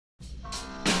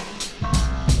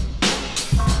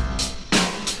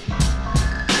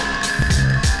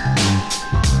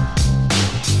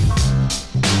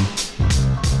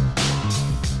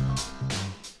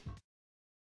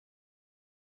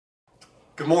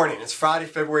Good morning. It's Friday,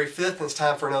 February 5th, and it's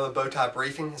time for another Bowtie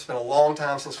briefing. It's been a long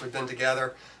time since we've been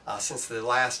together, since the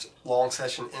last long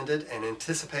session ended, and in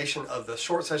anticipation of the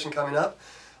short session coming up,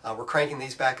 we're cranking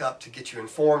these back up to get you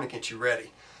informed and get you ready.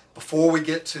 Before we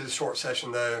get to the short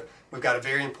session, though, we've got a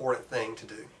very important thing to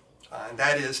do, and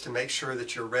that is to make sure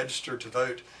that you're registered to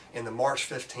vote in the March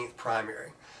 15th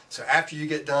primary. So after you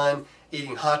get done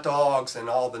eating hot dogs and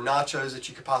all the nachos that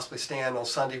you could possibly stand on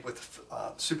Sunday with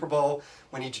the Super Bowl,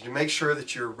 we need you to make sure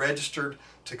that you're registered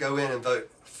to go in and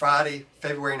vote. Friday,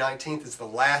 February 19th is the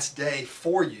last day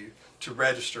for you to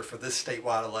register for this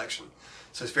statewide election.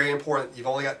 So it's very important. You've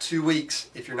only got 2 weeks,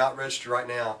 if you're not registered right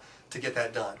now, to get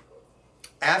that done.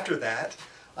 After that,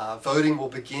 voting will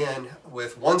begin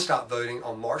with one-stop voting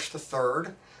on March the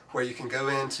 3rd, where you can go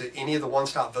into any of the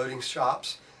one-stop voting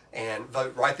shops and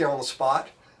vote right there on the spot.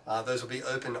 Those will be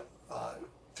open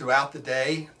throughout the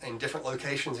day in different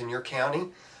locations in your county.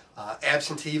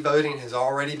 Absentee voting has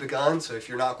already begun, so if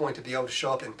you're not going to be able to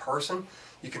show up in person,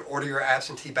 you can order your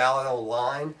absentee ballot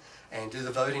online and do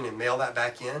the voting and mail that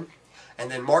back in. And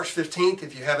then March 15th,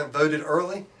 if you haven't voted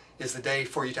early, is the day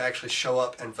for you to actually show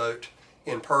up and vote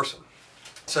in person.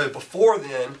 So before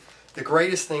then, the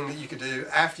greatest thing that you could do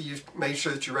after you've made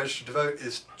sure that you're registered to vote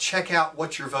is check out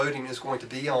what your voting is going to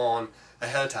be on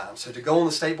ahead of time. So to go on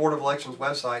the State Board of Elections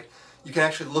website, you can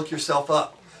actually look yourself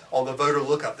up on the voter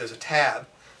lookup. There's a tab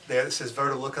there that says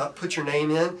voter lookup. Put your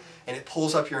name in and it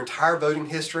pulls up your entire voting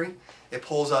history. It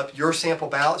pulls up your sample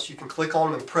ballots. You can click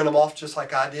on them and print them off just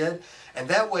like I did. And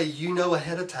that way you know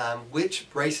ahead of time which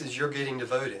races you're getting to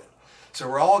vote in. So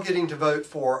we're all getting to vote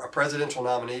for a presidential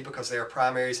nominee because there are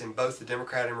primaries in both the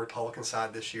Democrat and Republican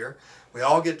side this year. We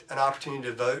all get an opportunity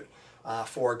to vote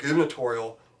for a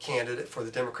gubernatorial candidate for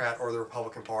the Democrat or the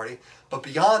Republican Party. But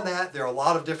beyond that, there are a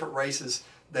lot of different races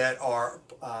that are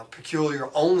peculiar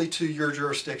only to your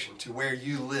jurisdiction, to where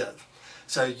you live.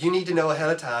 So you need to know ahead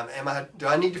of time, do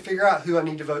I need to figure out who I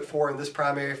need to vote for in this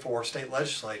primary for state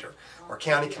legislator or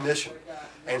county commission?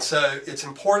 And so it's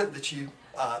important that you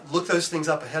look those things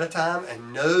up ahead of time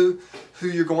and know who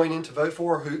you're going in to vote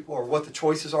for, or what the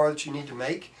choices are that you need to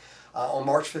make on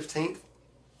March 15th.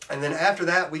 And then after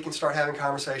that, we can start having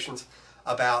conversations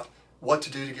about what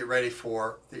to do to get ready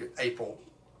for the April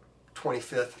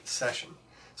 25th session.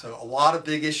 So a lot of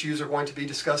big issues are going to be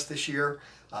discussed this year.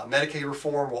 Medicaid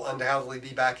reform will undoubtedly be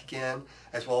back again,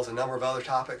 as well as a number of other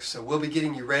topics. So we'll be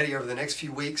getting you ready over the next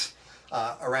few weeks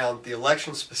around the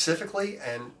election specifically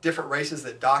and different races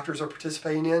that doctors are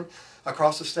participating in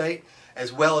across the state,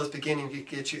 as well as beginning to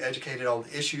get you educated on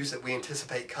the issues that we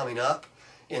anticipate coming up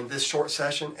in this short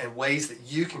session and ways that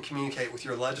you can communicate with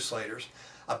your legislators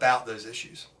about those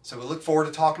issues. So we look forward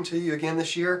to talking to you again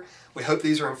this year. We hope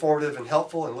these are informative and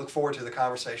helpful and look forward to the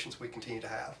conversations we continue to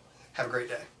have. Have a great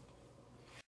day.